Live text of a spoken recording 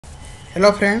Hello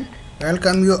friend,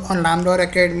 welcome you on Lambda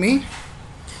Academy.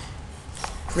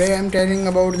 Today I am telling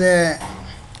about the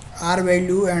R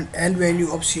value and L value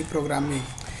of C programming.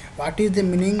 What is the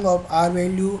meaning of R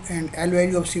value and L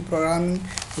value of C programming,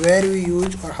 where we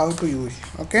use or how to use.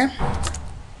 Okay.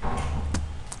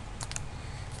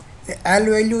 The L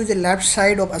value is the left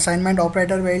side of assignment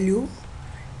operator value.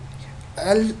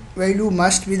 L value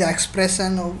must be the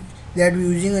expression of that we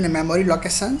using in a memory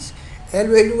locations. L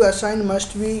value assigned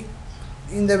must be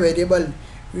in the variable.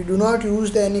 We do not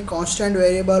use any constant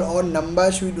variable or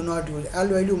numbers. We do not use. L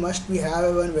value must be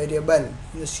have one variable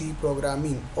in the C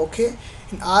programming. Okay.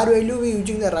 In R value we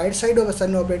using the right side of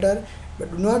assignment operator,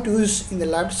 but do not use in the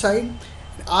left side.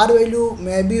 In R value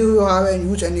maybe you have and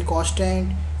use any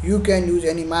constant. You can use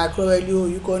any macro value.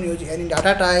 You can use any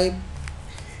data type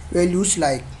values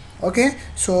like. Okay.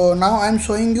 So now I am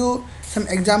showing you some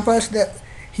examples that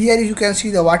here you can see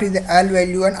the what is the L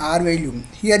value and R value.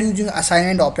 Here using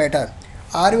assignment operator.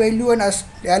 R value and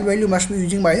L value must be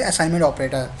using by the assignment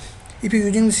operator. If you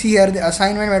using see here the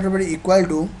assignment method equal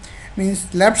to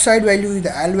means left side value is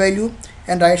the L value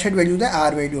and right side value the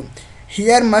R value.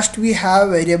 Here must we have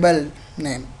variable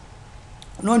name.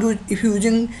 No, if you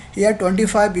using here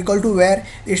 25 equal to where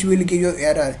it will give you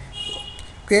error.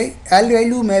 Okay, L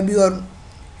value may be your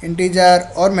integer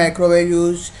or macro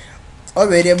values or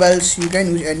variables you can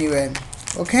use anywhere.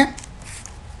 Okay,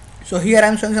 so here I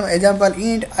am showing some example.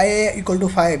 Int I equal to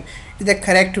 5 is the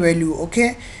correct value.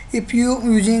 Okay, if you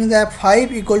using the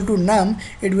 5 equal to num,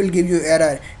 it will give you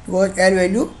error because L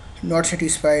value not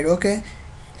satisfied. Okay,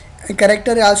 a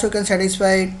character also can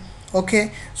satisfy.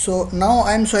 Okay, so now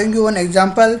I am showing you one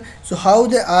example. So how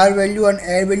the R value and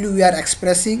L value we are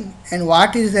expressing and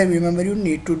what is the remember you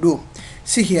need to do.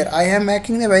 See here I am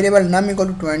making the variable num equal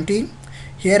to 20.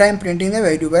 Here I am printing the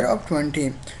variable of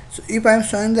 20. So if I am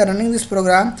showing the running this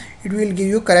program, it will give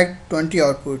you correct 20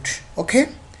 output. Okay,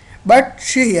 but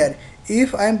see here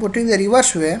if I am putting the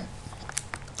reverse way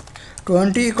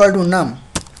 20 equal to num,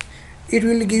 it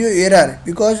will give you error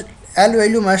because L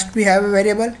value must be have a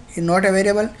variable, is not a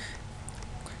variable.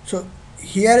 So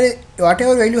here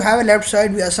whatever value have a left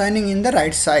side we are assigning in the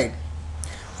right side.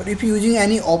 But if you using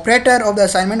any operator of the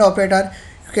assignment operator,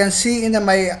 you can see in the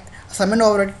my assignment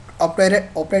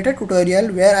operator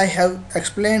tutorial where I have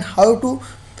explained how to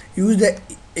use the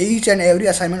each and every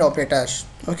assignment operators.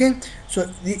 Okay, so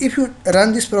if you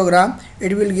run this program,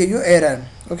 it will give you error.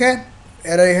 Okay,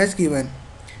 error has given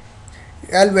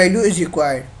L value is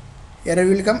required. Error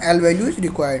will come L value is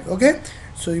required. Okay,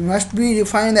 so you must be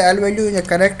define the L value in the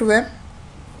correct way.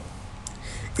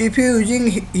 If you using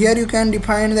here, you can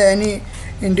define the any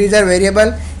integer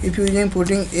variable. If you using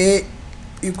putting a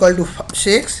equal to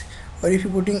 6 or if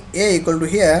you putting a equal to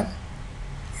here,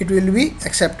 it will be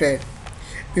accepted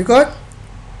because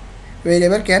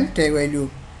variable can take value.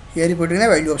 Here you putting the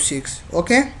value of 6.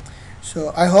 Okay,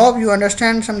 so I hope you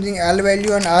understand something L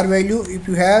value and R value. If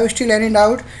you have still any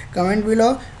doubt, comment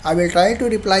below. I will try to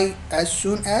reply as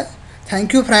soon as.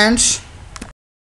 Thank you friends.